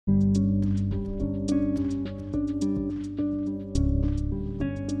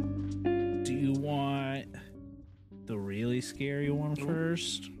scary one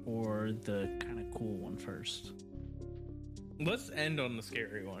first, or the kind of cool one first? Let's end on the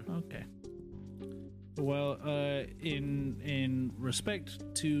scary one. Okay. Well, in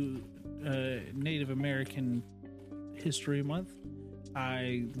respect to Native American History Month,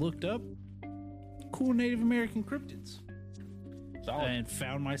 I looked up cool Native American cryptids Solid. and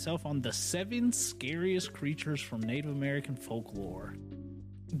found myself on the 7 scariest creatures from Native American folklore.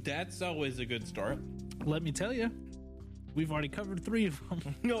 That's always a good start. Let me tell you, we've already covered 3 of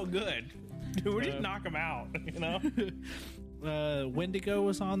them. No good. Dude, we just knock them out, you know? Wendigo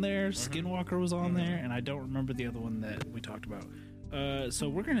was on there, Skinwalker was on there, and I don't remember the other one that we talked about. So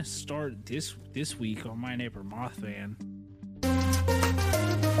we're gonna start this week on My Neighbor Mothman.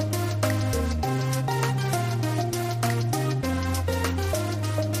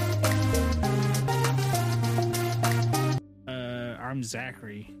 I'm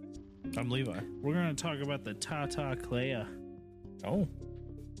Zachary. I'm Levi. We're gonna talk about the Tata Clea. Oh.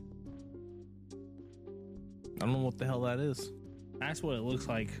 I don't know what the hell that is. That's what it looks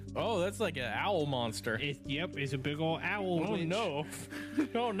like. Oh, that's like an owl monster. Yep, it's a big old owl. Oh witch. no.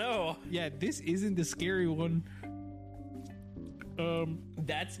 Oh no. Yeah, this isn't the scary one.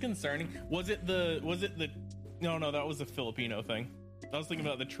 That's concerning. Was it the No, that was a Filipino thing. I was thinking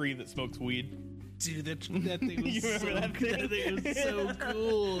about the tree that smokes weed. Dude, that thing was You remember so that good. That thing was so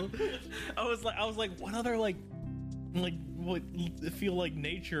cool. I was like, what other like what feel like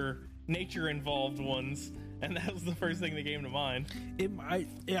nature involved ones? And that was the first thing that came to mind. I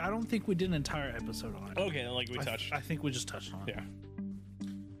don't think we did an entire episode on it. Okay, like we touched. I think we just touched on it.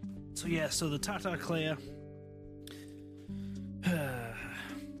 Yeah. So the Tata Clea. I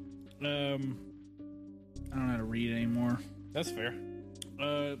don't know how to read anymore. That's fair.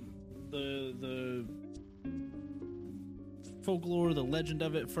 The folklore, the legend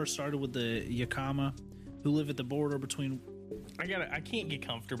of it first started with the Yakama, who live at the border between. I can't get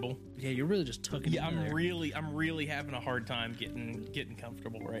comfortable. Yeah, you're really just tucking. Yeah, in I'm there. really having a hard time getting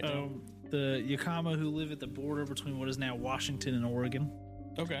comfortable right now. The Yakama, who live at the border between what is now Washington and Oregon,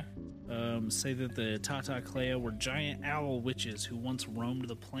 Okay. say that the Tata Clea were giant owl witches who once roamed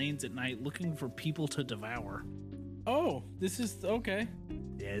the plains at night looking for people to devour. Oh, this is okay.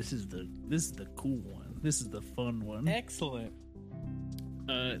 Yeah, this is the cool one. This is the fun one. Excellent.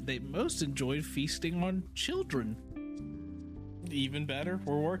 They most enjoyed feasting on children. Even better.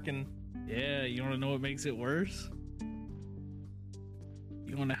 We're working. Yeah, you want to know what makes it worse?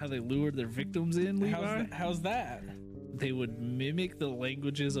 You want to know how they lured their victims in, Levi? How's that? They would mimic the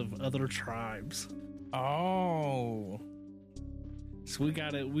languages of other tribes. Oh. So we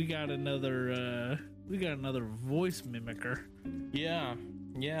got another voice mimicker. Yeah.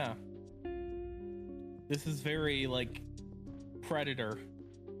 This is very like Predator.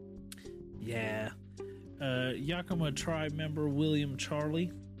 Yeah. Yakima tribe member William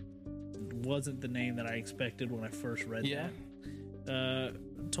Charlie wasn't the name that I expected when I first read that.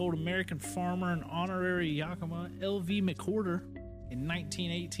 Told American farmer and honorary Yakima L.V. McWhorter in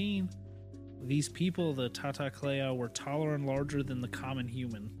 1918, these people, the Tata Clea, were taller and larger than the common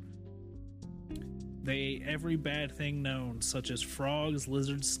human. They ate every bad thing known, such as frogs,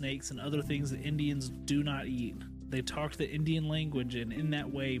 lizards, snakes, and other things that Indians do not eat. They talked the Indian language and in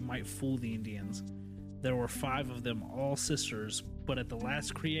that way might fool the Indians. There were 5 of them, all sisters, but at the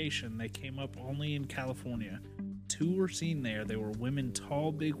last creation, they came up only in California. 2 were seen there. They were women,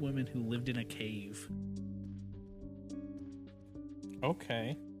 tall, big women who lived in a cave.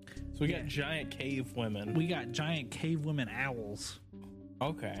 Okay. So we got giant cave women. We got giant cave women owls.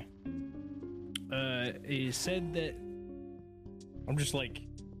 Okay. It said that... I'm just like,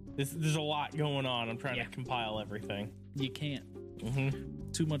 there's a lot going on. I'm trying to compile everything. You can't.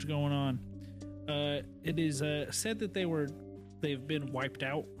 Mm-hmm. Too much going on. It is said that they've been wiped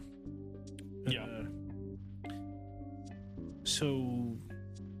out. Yeah. So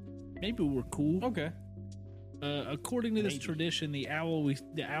maybe we're cool. Okay. According to this tradition, the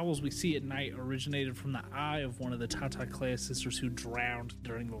owls we see at night originated from the eye of one of the Tata Clea sisters who drowned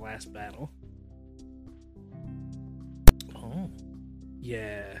during the last battle. Oh.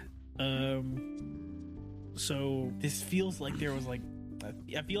 Yeah. So This feels like there was like,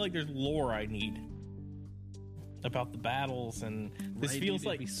 I feel like there's lore I need about the battles, and this right, feels dude,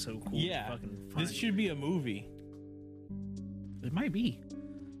 like it'd be so cool. Yeah. To fucking find This should be a movie. It might be.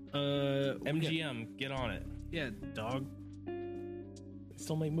 MGM, get on it. Yeah, dog.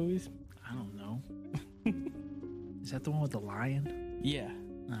 Still make movies? I don't know. Is that the one with the lion? Yeah.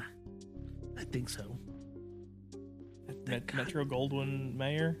 I think so. Metro Goldwyn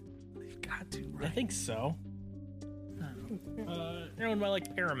Mayer? They've got to, I right? think so. I don't They're owned by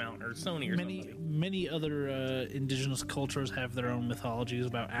like Paramount or Sony or something. Many other indigenous cultures have their own mythologies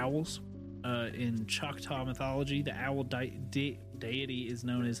about owls. In Choctaw mythology, the owl deity is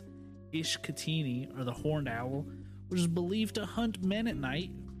known as Ishkatini, or the horned owl, which is believed to hunt men at night,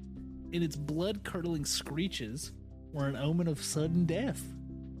 and its blood-curdling screeches were an omen of sudden death.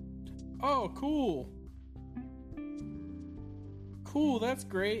 Oh, cool. Cool, that's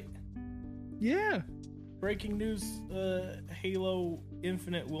great. Yeah. Breaking news, Halo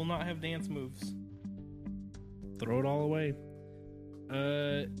Infinite will not have dance moves. Throw it all away.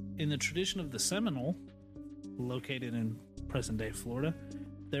 In the tradition of the Seminole, located in present-day Florida,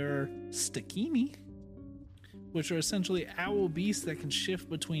 there are Stakini, which are essentially owl beasts that can shift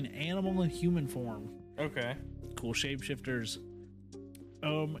between animal and human form. Okay. Cool shapeshifters.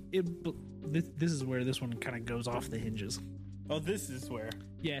 This is where this one kind of goes off the hinges. Oh, this is where.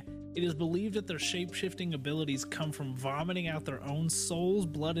 Yeah, it is believed that their shape-shifting abilities come from vomiting out their own souls,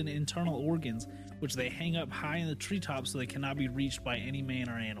 blood, and internal organs, which they hang up high in the treetops so they cannot be reached by any man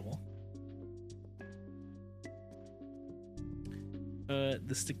or animal.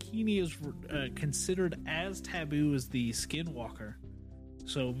 The Stakini is considered as taboo as the Skinwalker,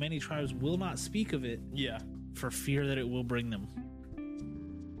 so many tribes will not speak of it. Yeah. For fear that it will bring them.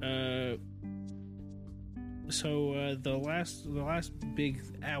 The last big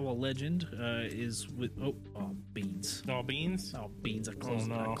owl legend is with beans. Oh, beans? Oh, beans! I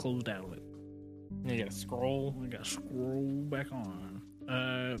closed out of it. You gotta scroll. I gotta scroll back on.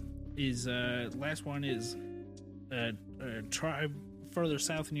 Last one is a tribe further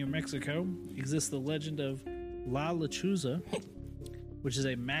south in New Mexico. Exists the legend of La Lechuza, which is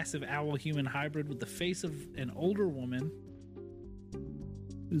a massive owl-human hybrid with the face of an older woman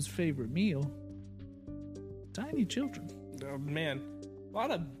whose favorite meal, tiny children. Oh man, a lot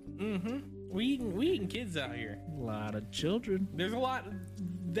of we eating kids out here. A lot of children. There's a lot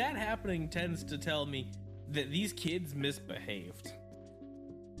that happening tends to tell me that these kids misbehaved.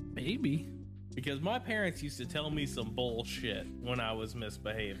 Maybe. Because my parents used to tell me some bullshit when I was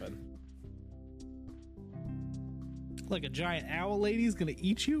misbehaving. Like a giant owl lady's gonna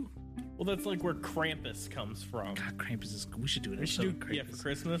eat you? Well, that's like where Krampus comes from. God, Krampus is. We should do it. We should do for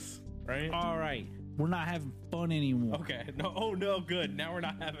Christmas, right? All right. We're not having fun anymore. Okay. No. Oh no. Good. Now we're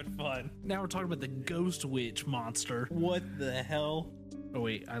not having fun. Now we're talking about the ghost witch monster. What the hell? Oh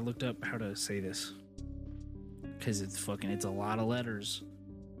wait, I looked up how to say this because it's a lot of letters.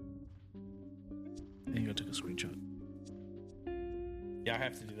 I think I took a screenshot. Yeah, I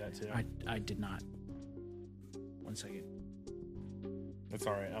have to do that too. I did not. 1 second. That's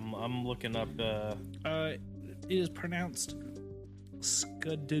all right. I'm looking up. It is pronounced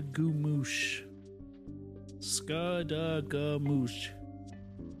Skadagoomush. Skadagoomush.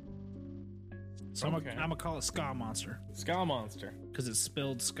 So Okay. I'm gonna call it Ska Monster Ska Monster. because it's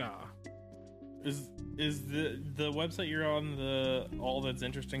spelled Ska. Is the website you're on the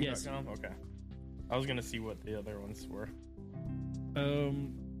allthat'sinteresting.com? Yes. Okay. I was gonna see what the other ones were.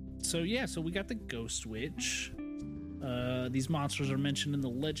 So we got the Ghost Witch. These monsters are mentioned in the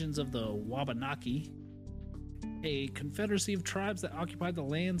legends of the Wabanaki, a confederacy of tribes that occupied the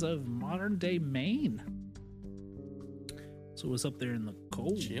lands of modern-day Maine. So it's up there in the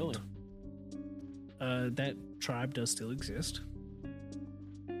cold. Chilly. That tribe does still exist.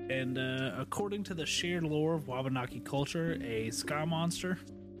 And according to the shared lore of Wabanaki culture, a Ska Monster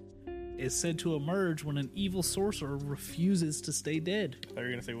is said to emerge when an evil sorcerer refuses to stay dead. I thought you were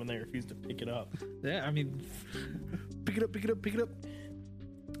gonna say when they refuse to pick it up. Yeah, I mean, pick it up.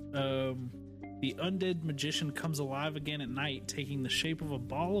 The undead magician comes alive again at night, taking the shape of a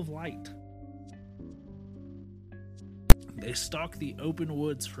ball of light. They stalk the open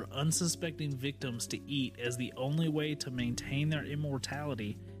woods for unsuspecting victims to eat, as the only way to maintain their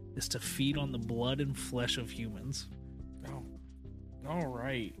immortality is to feed on the blood and flesh of humans. Oh, all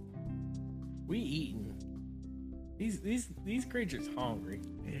right. We eating. These creatures hungry.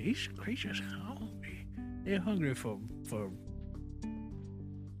 Yeah, these creatures hungry. They're hungry for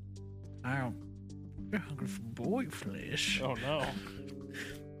they're hungry for boy flesh. Oh no.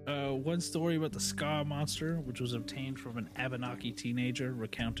 One story about the Ska Monster, which was obtained from an Abenaki teenager,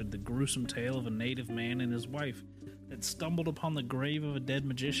 recounted the gruesome tale of a native man and his wife that stumbled upon the grave of a dead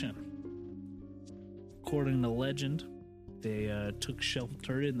magician. According to legend, they took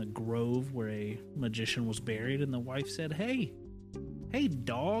shelter in the grove where a magician was buried, and the wife said, Hey,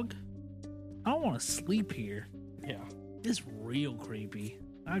 dog, I don't want to sleep here. Yeah. It's real creepy.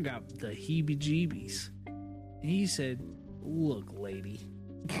 I got the heebie-jeebies. And he said, Look, lady,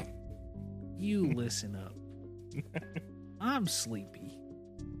 you listen up. I'm sleepy,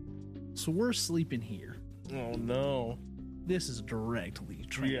 so we're sleeping here. Oh no. this is directly Yeah,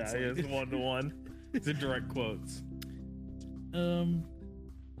 translated. it's 1-to-1. It's in direct quotes.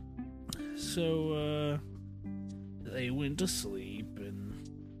 So they went to sleep, and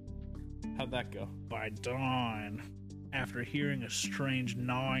How'd that go? by dawn, after hearing a strange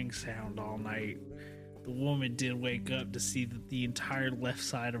gnawing sound all night, the woman did wake up to see that the entire left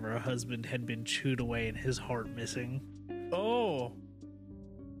side of her husband had been chewed away and his heart missing. Oh,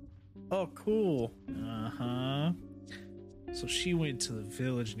 cool. Uh-huh. So she went to the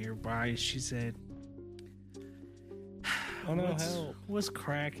village nearby. She said, Oh no, help. what's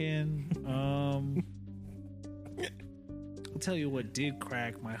cracking? I'll tell you what did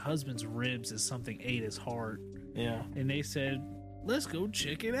crack. My husband's ribs as something ate his heart. Yeah. And they said, let's go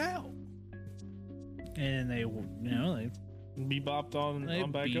check it out. And they, they Bebopped on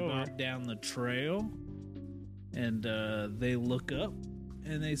back over. bebop down the trail, and they look up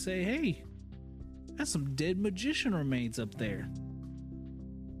and they say, hey, that's some dead magician remains up there.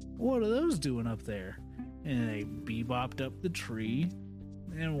 What are those doing up there? And they bebopped up the tree,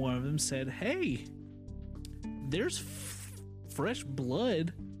 and one of them said, hey, there's fresh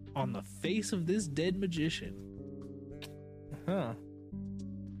blood on the face of this dead magician. Huh.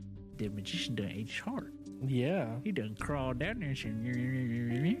 Dead magician done ate his heart. Yeah. He done crawled down there and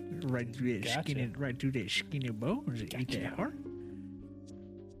said, right through that skinny bones and eat that heart.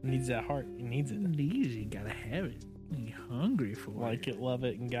 Needs that heart. He needs it. Easy, gotta have it. He hungry for Like it. it, love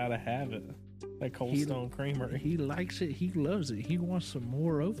it, and gotta have it. That Cold Stone Creamery. He likes it. He loves it. He wants some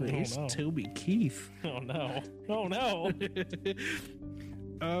more of it. Oh, He's no. Toby Keith. Oh no. Oh no.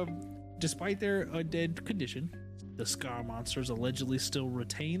 Despite their undead condition, the Ska monsters allegedly still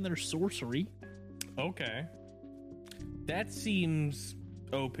retain their sorcery. Okay. That seems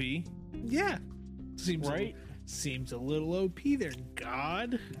OP. Yeah, seems Right? Seems a little OP there,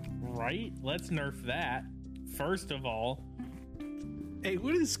 God. Right? Let's nerf that. First of all. Hey,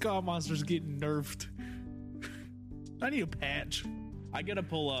 when is Ska monsters getting nerfed? I need a patch. I gotta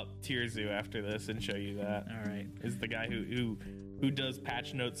pull up Tierzu after this and show you that. All right. Is the guy who does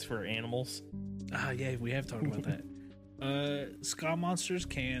patch notes for animals. Yeah, we have talked about that. Ska monsters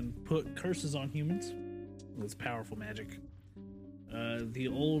can put curses on humans with powerful magic. The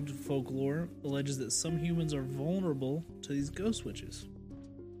old folklore alleges that some humans are vulnerable to these ghost witches.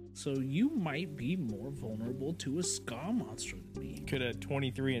 So you might be more vulnerable to a Ska monster than me. Could a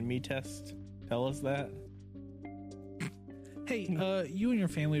 23andMe test tell us that? Hey, you and your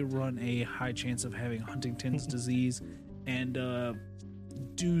family run a high chance of having Huntington's disease, and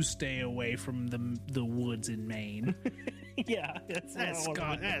do stay away from the woods in Maine. Yeah, that's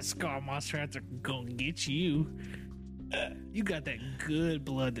That Ska monster has to go and get you. You got that good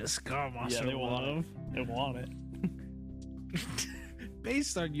blood that Ska monster they want love. it. They want it.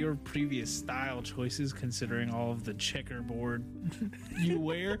 Based on your previous style choices, considering all of the checkerboard you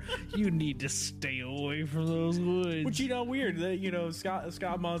wear, you need to stay away from those woods. Which, weird that,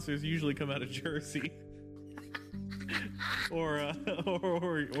 Scott monsters usually come out of Jersey. or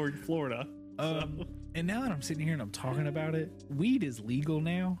Florida. And now that I'm sitting here and I'm talking about it, weed is legal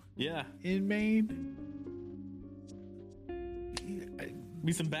now Yeah. in Maine.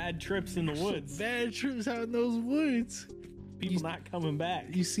 Be some bad trips in the woods. Bad trips out in those woods. People not coming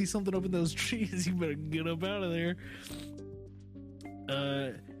back. You see something up in those trees, you better get up out of there.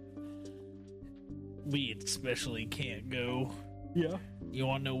 We especially can't go. Yeah. You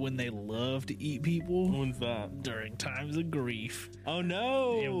want to know when they love to eat people? When's that? During times of grief. Oh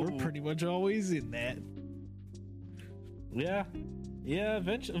no! And we're pretty much always in that. Yeah. Yeah,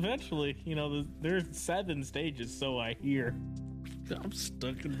 eventually, there's 7 stages, so I hear. I'm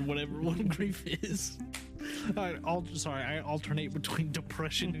stuck in whatever one grief is. I alternate between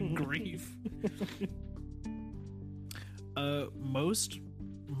depression and grief. Most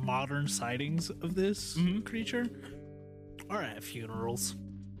modern sightings of this creature are at funerals.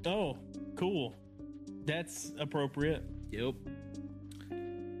 Oh, cool. That's appropriate. Yep.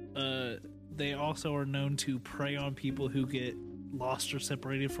 They also are known to prey on people who get lost or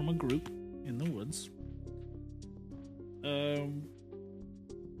separated from a group in the woods.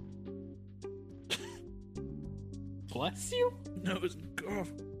 Bless you? No, it's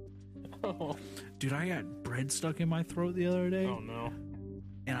Oh. dude. I got bread stuck in my throat the other day, Oh no.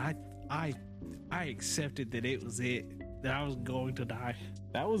 and I accepted that it was it. That I was going to die.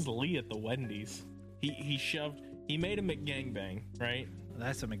 That was Lee at the Wendy's. He made a McGangbang, right?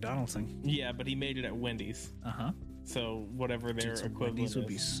 That's a McDonald's thing. Yeah, but he made it at Wendy's. Uh-huh. So whatever their Some equivalent Wendy's would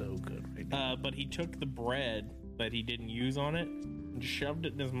be is. so good right now. But he took the bread that he didn't use on it and shoved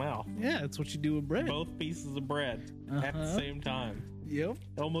it in his mouth. Yeah, that's what you do with bread. Both pieces of bread at the Uh-huh. same time. Yep.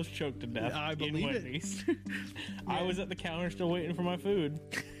 Almost choked to death. I believe in it. Wendy's. I was at the counter still waiting for my food.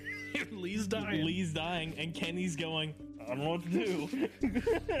 Lee's dying. Lee's dying, and Kenny's going, I don't know what to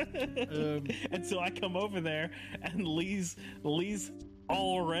do. And so I come over there, and Lee's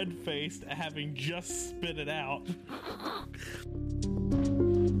all red-faced, having just spit it out.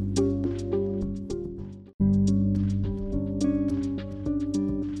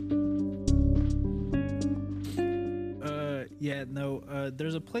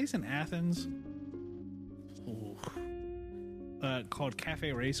 There's a place in Athens called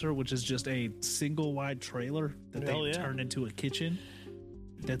Cafe Racer, which is just a single wide trailer that they turn into a kitchen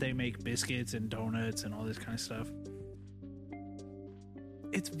that they make biscuits and donuts and all this kind of stuff.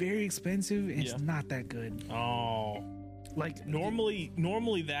 It's very expensive and it's not that good. Oh. Like normally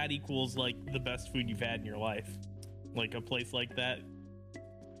that equals like the best food you've had in your life. Like a place like that.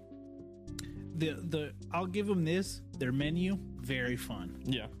 I'll give them this. Their menu, very fun.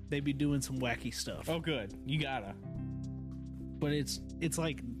 Yeah. They be doing some wacky stuff. Oh, good. You gotta. But it's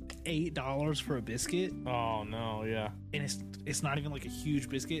like $8 for a biscuit. Oh no, yeah. And it's not even like a huge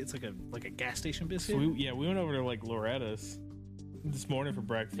biscuit. It's like a gas station biscuit. So we went over to like Loretta's this morning for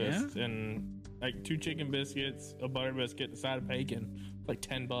breakfast, and like 2 chicken biscuits, a butter biscuit, a side of bacon, like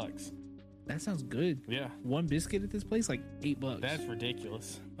 $10. That sounds good. Yeah. One biscuit at this place, like $8. That's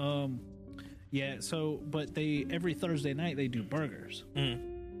ridiculous. Yeah. So, but every Thursday night they do burgers.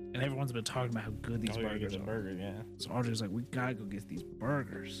 And everyone's been talking about how good these burgers are. Burger, yeah. So Audrey's like, we gotta go get these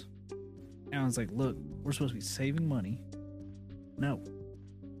burgers. And I was like, look, we're supposed to be saving money. No.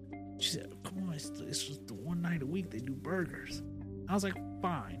 She said, come on, it's just the one night a week they do burgers. I was like,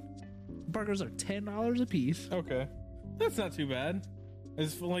 fine. Burgers are $10 a piece. Okay. That's not too bad.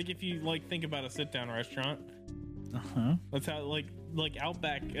 It's like if you like think about a sit down restaurant. That's how like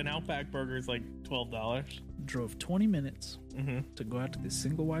an Outback burger is like $12. Drove 20 minutes to go out to this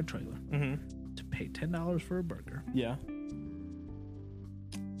single wide trailer to pay $10 for a burger. Yeah.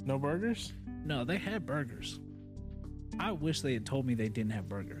 No burgers? No, they had burgers. I wish they had told me they didn't have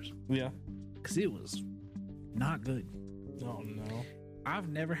burgers. Yeah. Because it was not good. Oh, no. I've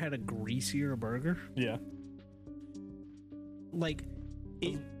never had a greasier burger. Yeah. Like,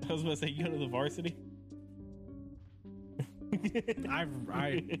 I was about to say, you go to the Varsity? I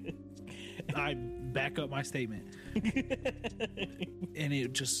back up my statement. And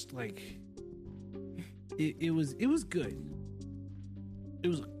it just like it was good. It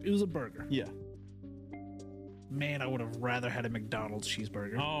was a burger. Yeah. Man, I would have rather had a McDonald's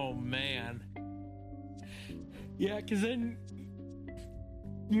cheeseburger. Oh man. Yeah, because then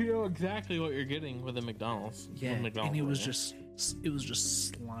you know exactly what you're getting with a McDonald's. Yeah, McDonald's, and it was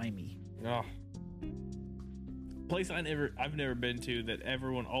just slimy. Oh. Place I've never been to that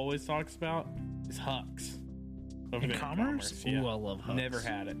everyone always talks about is Huck's. In Commerce? Yeah. Ooh, I love Huck's. Never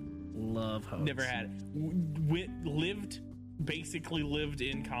had it. Love Huck's. Never had it. Basically lived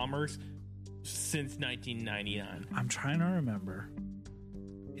in Commerce since 1999. I'm trying to remember.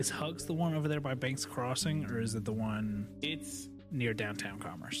 Is Huck's the one over there by Banks Crossing, or is it the one? It's near downtown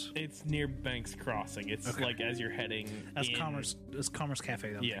Commerce. It's near Banks Crossing. It's like as you're heading. That's Commerce. It's Commerce Cafe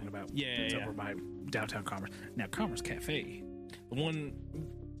that I'm thinking about. Yeah, it's over by downtown Commerce. Now Commerce Cafe. The one.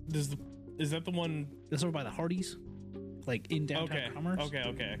 Is that the one? That's over by the Hardee's, like in downtown Commerce.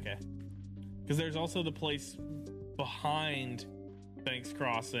 Okay. Because there's also the place behind Banks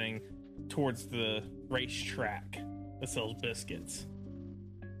Crossing, towards the racetrack, that sells biscuits.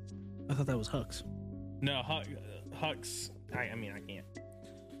 I thought that was Huck's. No, Huck's. I mean, I can't.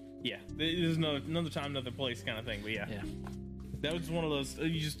 Yeah, there's another time, another place kind of thing. But yeah, that was one of those.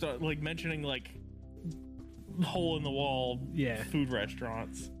 You just start like mentioning like hole in the wall. Food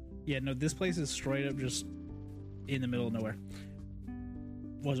restaurants. Yeah, no, this place is straight up just in the middle of nowhere.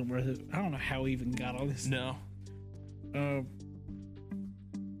 Wasn't worth it. I don't know how we even got all this. No. Get on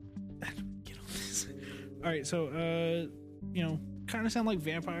this. All right, so kind of sound like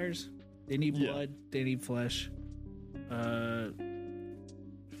vampires. They need blood. They need flesh.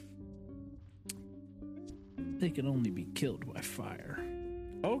 They can only be killed by fire.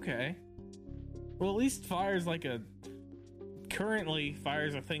 Okay. Well, at least fire's like currently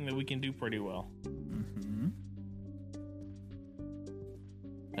fire's a thing that we can do pretty well.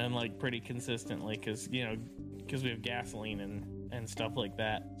 And like pretty consistently, because we have gasoline and stuff like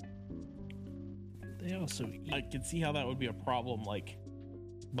that. They also eat. I can see how that would be a problem like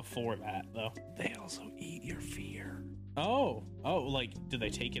before that, though. They also eat your fear. Oh, like, do they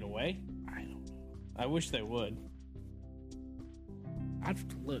take it away? I don't know. I wish they would.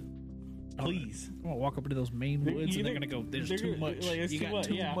 Look. Please. I'm gonna walk up into those Maine woods and they're gonna go, there's too much. Like, you got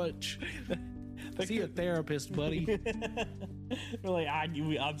too much. See a therapist, buddy. We're like,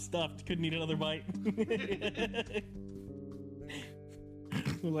 I'm stuffed. Couldn't eat another bite.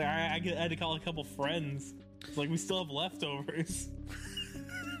 We're like, I had to call a couple friends. It's like we still have leftovers.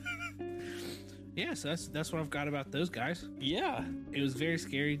 Yeah, so that's what I've got about those guys. Yeah. It was very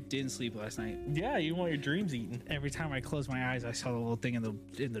scary. Didn't sleep last night. Yeah, you want your dreams eaten. Every time I closed my eyes, I saw the little thing in the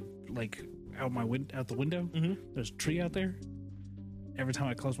like out the window. Mm-hmm. There's a tree out there. Every time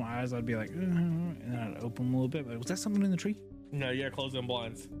I closed my eyes, I'd be like, and then I'd open them a little bit. Like, was that something in the tree? No, you gotta close them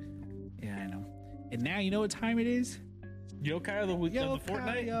blinds. Yeah, I know. And now you know what time it is? Yokai of the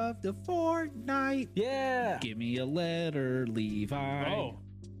fortnight? Of the fortnight. Yeah. Give me a letter, Levi. Oh.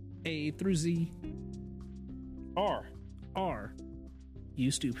 A through Z. R. R. You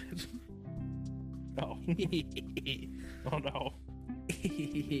stupid. Oh. Oh no.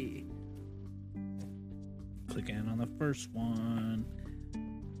 Clicking on the first one.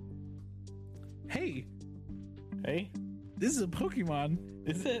 Hey. Hey. This is a Pokemon.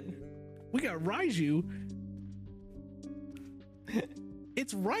 Is it? We got Raiju.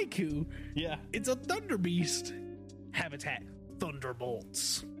 It's Raikou. Yeah. It's a Thunder Beast. Habitat: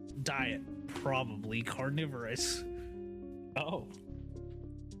 Thunderbolts. Diet: probably carnivorous. Oh.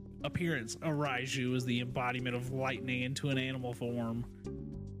 Appearance: a Raiju is the embodiment of lightning into an animal form.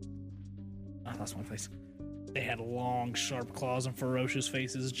 I lost my place. They had long, sharp claws and ferocious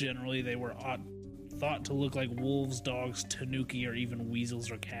faces. Generally, they were thought to look like wolves, dogs, tanuki, or even weasels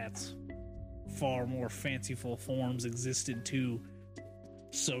or cats. Far more fanciful forms existed too.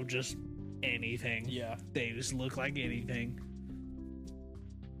 So just anything. Yeah. They just look like anything.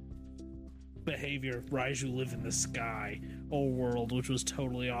 Behavior: Raiju live in the sky, a world which was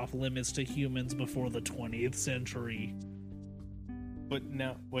totally off limits to humans before the 20th century. But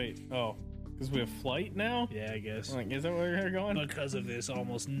now, wait. Oh. Because we have flight now? Yeah, I guess. Like, is that where you're going? Because of this,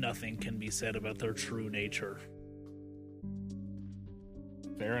 almost nothing can be said about their true nature.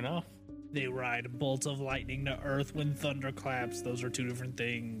 Fair enough. They ride bolts of lightning to earth when thunder claps. Those are two different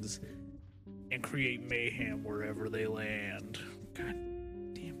things. And create mayhem wherever they land. God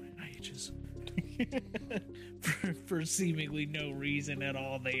damn, my eye itches. for seemingly no reason at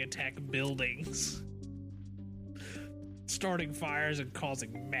all, they attack buildings, starting fires and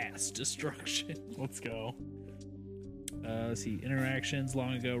causing mass destruction. Let's go. Let's see. Interactions.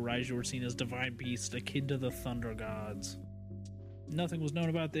 Long ago, Raiju were seen as divine beasts akin to the thunder gods. Nothing was known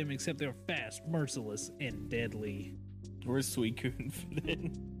about them except they were fast, merciless, and deadly. Where's Suicune fit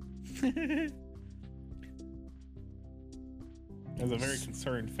in? Has a very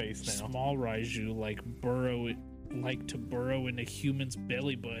concerned face now. Small Raiju like to burrow into humans'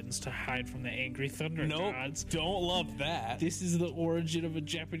 belly buttons to hide from the angry thunder gods. Don't love that. This is the origin of a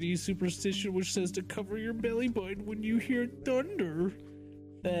Japanese superstition which says to cover your belly button when you hear thunder.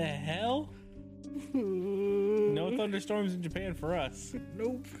 The hell? No thunderstorms in Japan for us.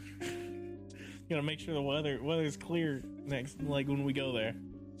 Nope. Gotta make sure the weather's clear next, like when we go there,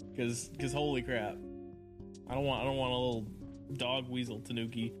 because holy crap, I don't want a little dog, weasel,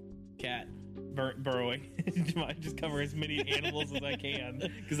 tanuki, cat burrowing. Might just cover as many animals as I can,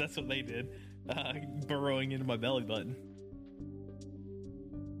 because that's what they did, burrowing into my belly button.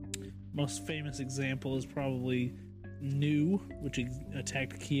 Most famous example is probably Nu, which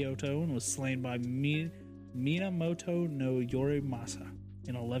attacked Kyoto and was slain by Minamoto no Yorimasa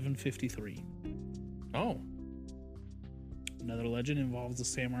in 1153. Oh. Another legend involves the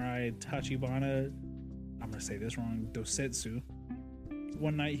samurai Tachibana, I'm going to say this wrong, Dosetsu.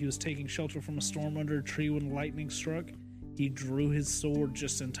 One night he was taking shelter from a storm under a tree when lightning struck. He drew his sword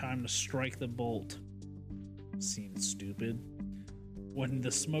just in time to strike the bolt. Seemed stupid. When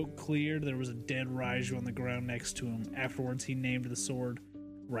the smoke cleared, there was a dead Raiju on the ground next to him. Afterwards, he named the sword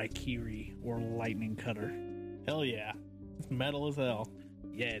Raikiri, or Lightning Cutter. Hell yeah. It's metal as hell.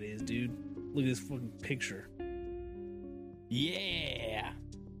 Yeah, it is, dude. Look at this fucking picture. Yeah!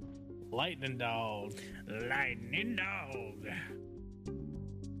 Lightning Dog. Lightning Dog.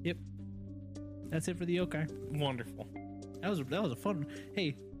 Yep. That's it for the yokai. Wonderful. That was a fun.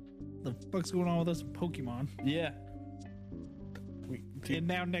 Hey, the fuck's going on with us Pokemon? Yeah. And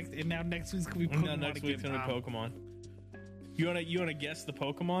now next week's gonna be Pokemon. No, next week's gonna be Pokemon. You wanna guess the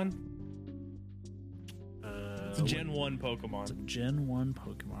Pokemon? It's a Gen 1 Pokemon. It's a Gen 1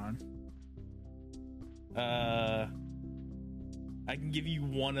 Pokemon. I can give you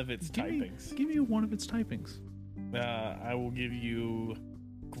one of its typings. Give me one of its typings. I will give you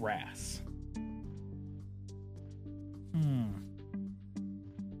grass.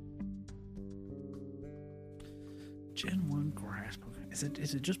 Gen 1 grass Pokemon. Is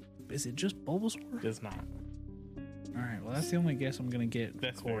it just Bulbasaur? It does not. All right. Well, that's the only guess I'm gonna get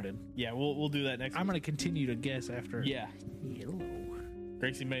That's recorded. fair. Yeah, we'll do that next. I'm gonna continue to guess after. Yeah. Hello.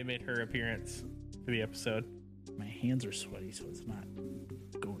 Gracie May made her appearance for the episode. My hands are sweaty, so it's not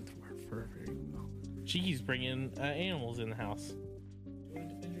going through her fur very well. She keeps bringing animals in the house. Do you want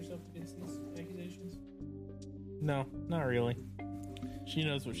to defend yourself against these accusations? No, not really. She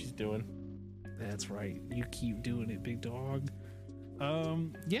knows what she's doing. That's right. You keep doing it, big dog.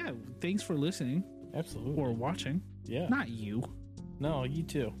 Yeah, thanks for listening. Absolutely. Or watching. Yeah. Not you. No, you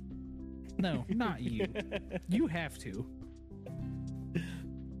too. No, not you. You have to.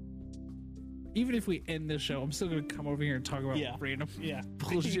 Even if we end this show, I'm still going to come over here and talk about random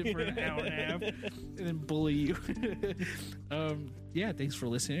bullshit for an hour and a half and then bully you. Yeah, thanks for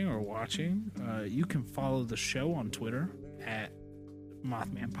listening or watching. You can follow the show on Twitter at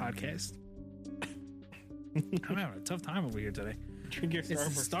Mothman Podcast. I'm having a tough time over here today. Drink your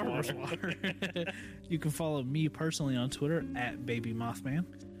Star Wars water. You can follow me personally on Twitter at Baby Mothman.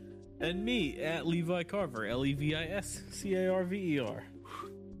 And me at Levi Carver, LevisCarver.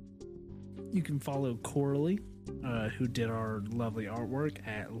 You can follow Coralie, who did our lovely artwork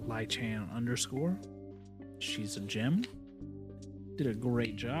at Lychan_. She's a gem. Did a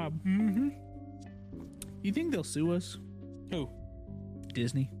great job. Mm-hmm. You think they'll sue us? Who?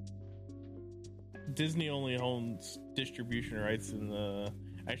 Disney. Disney only owns distribution rights in the...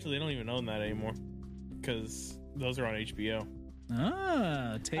 Actually, they don't even own that anymore because those are on HBO.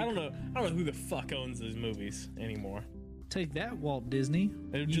 I don't know who the fuck owns those movies anymore. Take that, Walt Disney.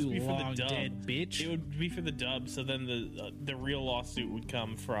 It would just be for the dub. Dead bitch. It would be for the dub, so then the real lawsuit would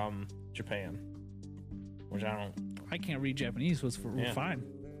come from Japan, which I can't read Japanese, so we're fine.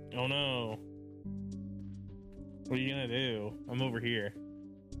 Oh no! What are you gonna do? I'm over here.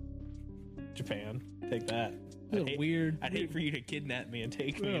 Japan, take that. I'd hate for you to kidnap me and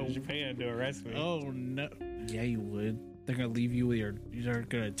take me to Japan to arrest me. Oh no! Yeah, you would. They're gonna leave you with they're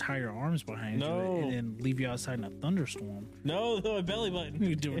gonna tie your arms behind you and then leave you outside in a thunderstorm. No, a belly button.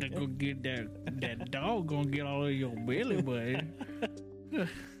 You doing to go get that dog gonna get all of your belly button.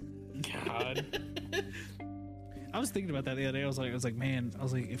 God. I was thinking about that the other day. I was like, man,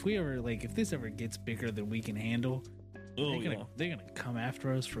 if this ever gets bigger than we can handle, they're gonna come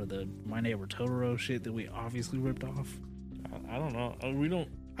after us for the My Neighbor Totoro shit that we obviously ripped off. I don't know. We don't.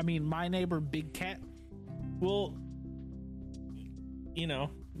 I mean, My Neighbor Big Cat. Well,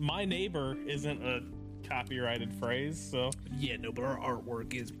 my neighbor isn't a copyrighted phrase, so yeah, no, but our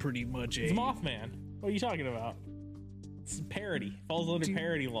artwork is pretty much it's Mothman. What are you talking about? It's a parody. Falls under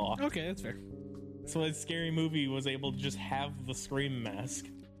parody law. Okay, that's fair. So a Scary Movie was able to just have the Scream mask.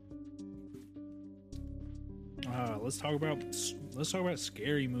 Let's talk about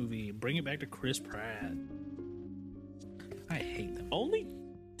Scary Movie. Bring it back to Chris Pratt. I hate them. Only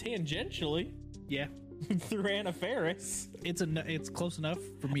tangentially. Yeah. Through Anna Faris. It's close enough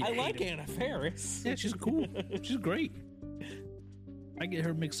for me. I like Anna Faris. Yeah, she's cool. She's great. I get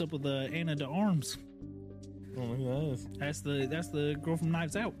her mixed up with Anna de Armas. Oh, look at that. That's the girl from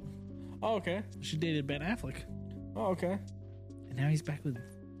Knives Out. Oh, okay. She dated Ben Affleck. Oh, okay. And now he's back with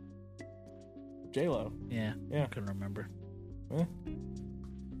J-Lo. Yeah. I couldn't remember.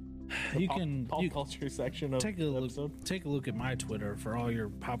 You can pop culture section of take a look at my Twitter for all your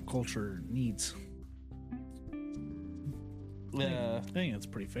pop culture needs. I think that's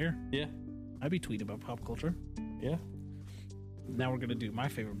pretty fair. Yeah. I'd be tweeting about pop culture. Yeah. Now we're gonna do my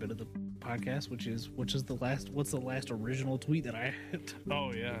favorite bit of the podcast, which is what's the last original tweet that I had?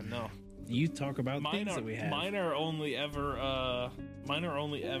 Oh yeah, no. You talk about things that we have. Mine are only ever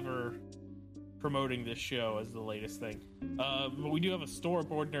promoting this show as the latest thing. But we do have a store,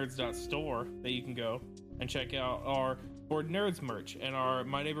 boardnerds.store, that you can go and check out our Board Nerds merch and our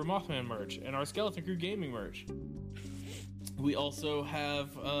My Neighbor Mothman merch and our Skeleton Crew Gaming merch. We also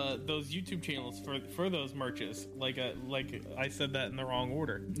have those YouTube channels for those merches. Like I said that in the wrong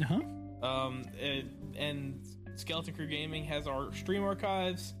order. Uh-huh. And Skeleton Crew Gaming has our stream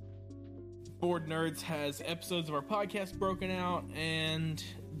archives. Board Nerds has episodes of our podcast broken out, and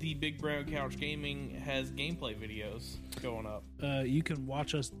the Big Brown Couch Gaming has gameplay videos going up. You can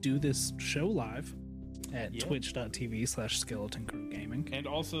watch us do this show live at twitch.tv/Skeleton Crew Gaming. And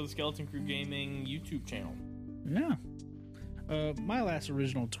also the Skeleton Crew Gaming YouTube channel. Yeah. My last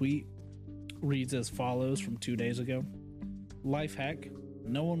original tweet reads as follows from 2 days ago. Life hack.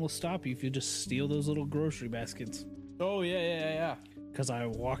 No one will stop you if you just steal those little grocery baskets. Oh, yeah. Because I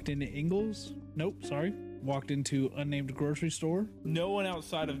walked into Ingles. Walked into unnamed grocery store. No one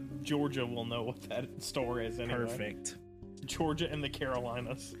outside of Georgia will know what that store is anyway. Perfect. Georgia and the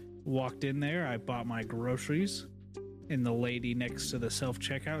Carolinas. Walked in there. I bought my groceries. And the lady next to the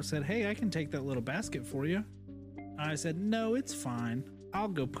self-checkout said, "Hey, I can take that little basket for you." I said, "No, it's fine. I'll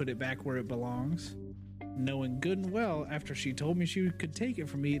go put it back where it belongs." knowing good and well after she told me she could take it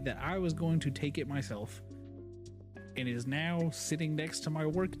from me that I was going to take it myself. And it is now sitting next to my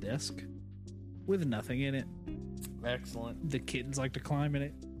work desk with nothing in it. Excellent. The kittens like to climb in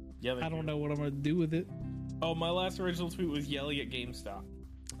it. Yeah, I don't know what I'm going to do with it. Oh, my last original tweet was yelling at GameStop.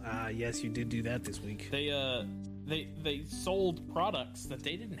 Yes, you did do that this week. They sold products that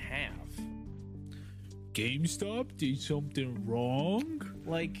they didn't have. GameStop did something wrong?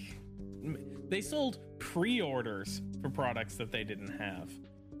 Like, they sold pre-orders for products that they didn't have,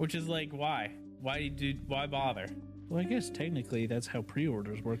 which is like, why? Why bother? Well, I guess technically that's how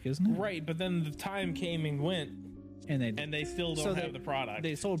pre-orders work, isn't it? Right, but then the time came and went, and they still don't have the product.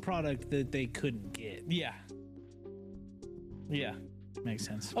 They sold product that they couldn't get. Yeah. Makes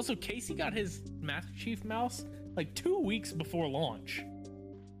sense. Also, Casey got his Master Chief mouse like 2 weeks before launch,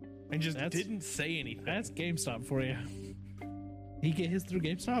 and just didn't say anything. That's GameStop for you. He get his through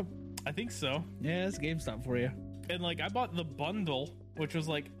GameStop? I think so. Yeah, that's GameStop for you. And like, I bought the bundle, which was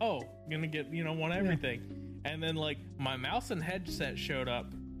like, oh, gonna get, one everything. Yeah. And then like my mouse and headset showed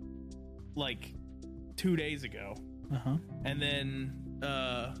up like 2 days ago. And then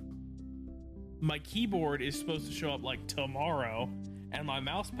my keyboard is supposed to show up like tomorrow, and my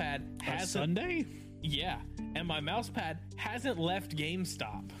mouse pad has Sunday. Yeah, and my mouse pad hasn't left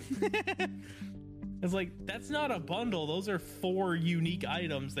GameStop. It's like, that's not a bundle. Those are 4 unique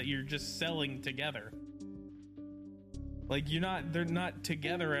items that you're just selling together. Like, they're not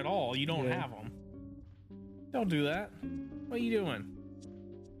together at all. You don't have them. Don't do that. What are you doing?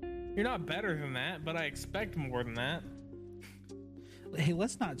 You're not better than that, but I expect more than that. Hey,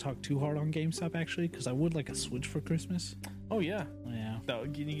 let's not talk too hard on GameStop, actually, because I would like a Switch for Christmas. Oh, yeah. Yeah. So,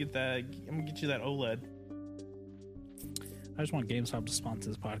 can you get that? I'm going to get you that OLED. I just want GameStop to sponsor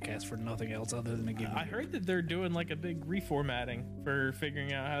this podcast for nothing else other than to give me. I heard that they're doing like a big reformatting for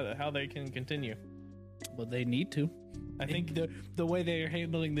figuring out how they can continue. Well, they need to. I think the way they're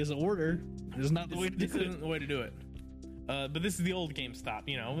handling this order is not the way to do it. This isn't the way to do it. But this is the old GameStop,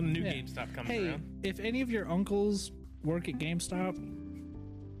 when the new GameStop comes around. If any of your uncles work at GameStop,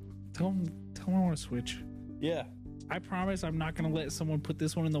 tell them I want to Switch. Yeah. I promise I'm not going to let someone put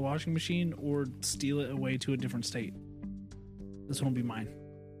this one in the washing machine or steal it away to a different state. This one will be mine.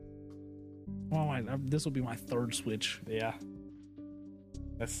 This will be my 3rd Switch. Yeah.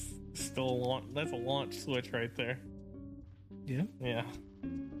 That's still that's a launch Switch right there. Yeah. Yeah.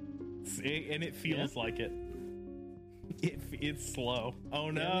 And it feels like it. It's slow.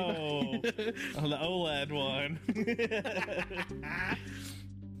 Oh no. The OLED one.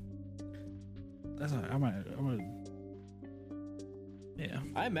 Yeah.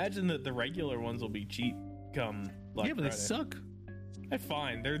 I imagine that the regular ones will be cheap come Black Friday. They suck. They're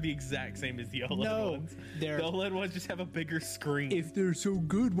fine. They're the exact same as the OLED ones. The OLED ones just have a bigger screen. If they're so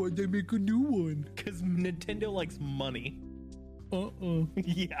good, why'd they make a new one? Because Nintendo likes money.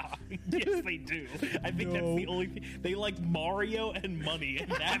 Yeah. Yes, they do. I think that's the only thing. They like Mario and money, and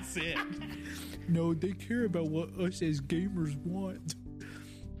that's it. No, they care about what us as gamers want.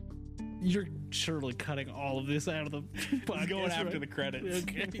 You're surely cutting all of this out of the podcast. Going after the credits.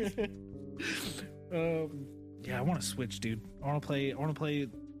 Okay. Yeah, I want to Switch, dude. I want to play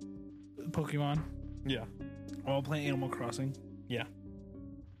Pokemon. Yeah. I want to play Animal Crossing. Yeah.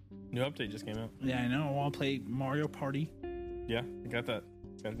 New update just came out. Yeah, I know. I want to play Mario Party. Yeah, I got that.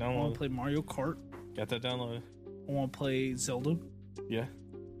 Got it downloaded. I want to play Mario Kart. Got that downloaded. I want to play Zelda. Yeah.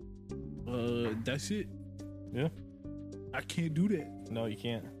 That's it. Yeah. I can't do that. No, you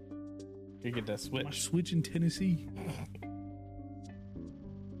can't. You get that Switch. My Switch in Tennessee.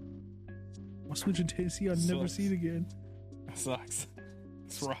 My Switch in Tennessee, I'll never see it again. That sucks.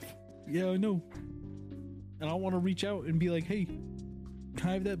 It's rough. Yeah, I know. And I want to reach out and be like, hey, can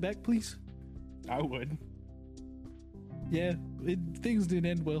I have that back, please? I would. Yeah, things didn't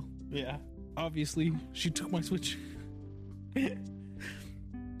end well. Yeah. Obviously, she took my Switch.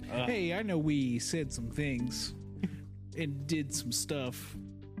 Hey, I know we said some things and did some stuff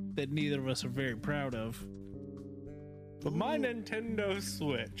that neither of us are very proud of. But my Nintendo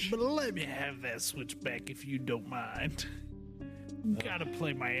Switch. But let me have that Switch back if you don't mind. Gotta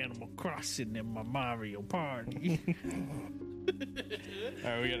play my Animal Crossing and my Mario Party.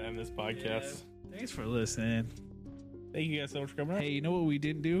 Alright, we gotta end this podcast. Yeah. Thanks for listening. Thank you guys so much for coming out. Hey, you know what we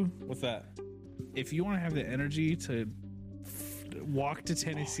didn't do? What's that? If you want to have the energy to walk to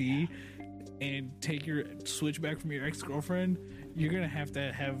Tennessee and take your Switch back from your ex-girlfriend, you're gonna have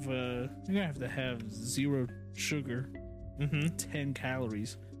to have 0 sugar, 10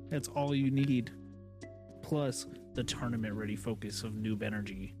 calories. That's all you need. Plus the tournament-ready focus of Noob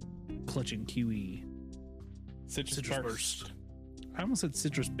Energy, clutching QE, Citrus Burst. I almost said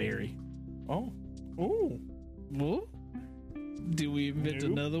citrus berry. Oh, Ooh. Well, do we invent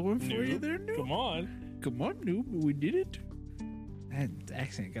another one for you there, Noob? Come on. Come on, Noob. We did it. That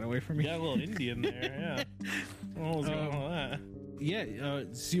accent got away from me. You got a little Indian there, yeah. What was going on with that? Yeah,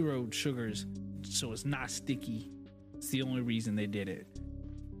 0 sugars, so it's not sticky. It's the only reason they did it.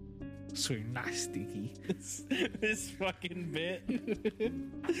 So you're not sticky. This fucking bit.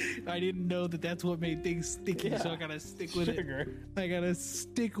 I didn't know that that's what made things sticky, so I gotta stick with Sugar. it. I gotta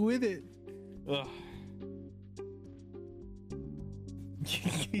stick with it. Ugh.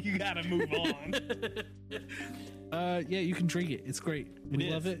 You gotta move on. Yeah, you can drink it. It's great. We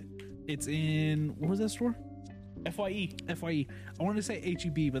love it. It's in, what was that store? FYE. FYE. I wanted to say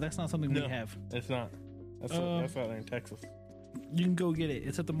HEB, but that's not something we have. It's not. That's out there in Texas. You can go get it.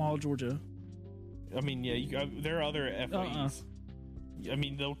 It's at the Mall of Georgia. I mean, yeah, there are other FYEs. I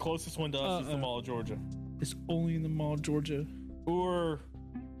mean, the closest one to us is the Mall of Georgia. It's only in the Mall of Georgia. Or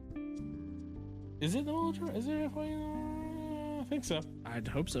is it the Mall of Georgia? Is there FYE? I think so. I'd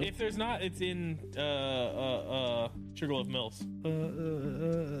hope so. If there's not, it's in Sugarloaf Mills.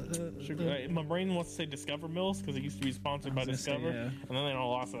 My brain wants to say Discover Mills because it used to be sponsored by Discover, and then they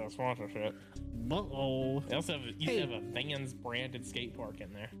lost that sponsorship. Uh-oh. They also used to have a Vans branded skate park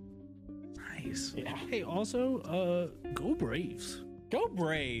in there. Nice. Yeah. Hey, also, go Braves. Go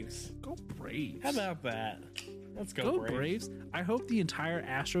Braves. Go Braves. How about that? Let's go Braves. I hope the entire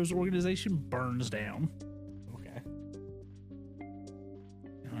Astros organization burns down. Okay.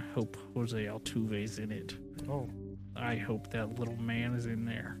 And I hope Jose Altuve's in it. Oh. I hope that little man is in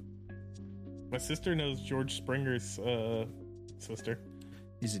there. My sister knows George Springer's sister.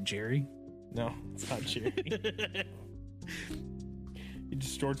 Is it Jerry? No, it's not Jerry.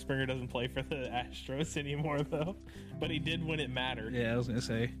 George Springer doesn't play for the Astros anymore, though. But he did when it mattered. Yeah, I was gonna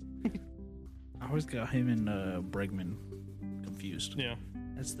say. I always got him and Bregman confused. Yeah,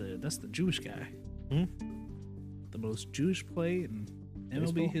 that's the Jewish guy. Hmm? The most Jewish play in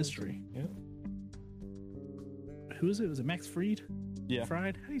MLB history. Yeah. Who is it? Was it Max Fried? Yeah.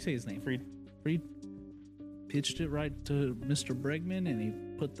 Fried? How do you say his name? Fried. Pitched it right to Mr. Bregman, and he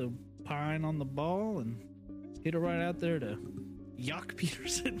put the pine on the ball and hit it right out there to Jock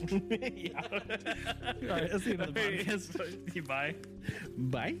Peterson. Yeah. All right, let's see another podcast. Bye.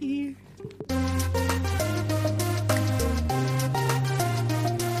 Bye.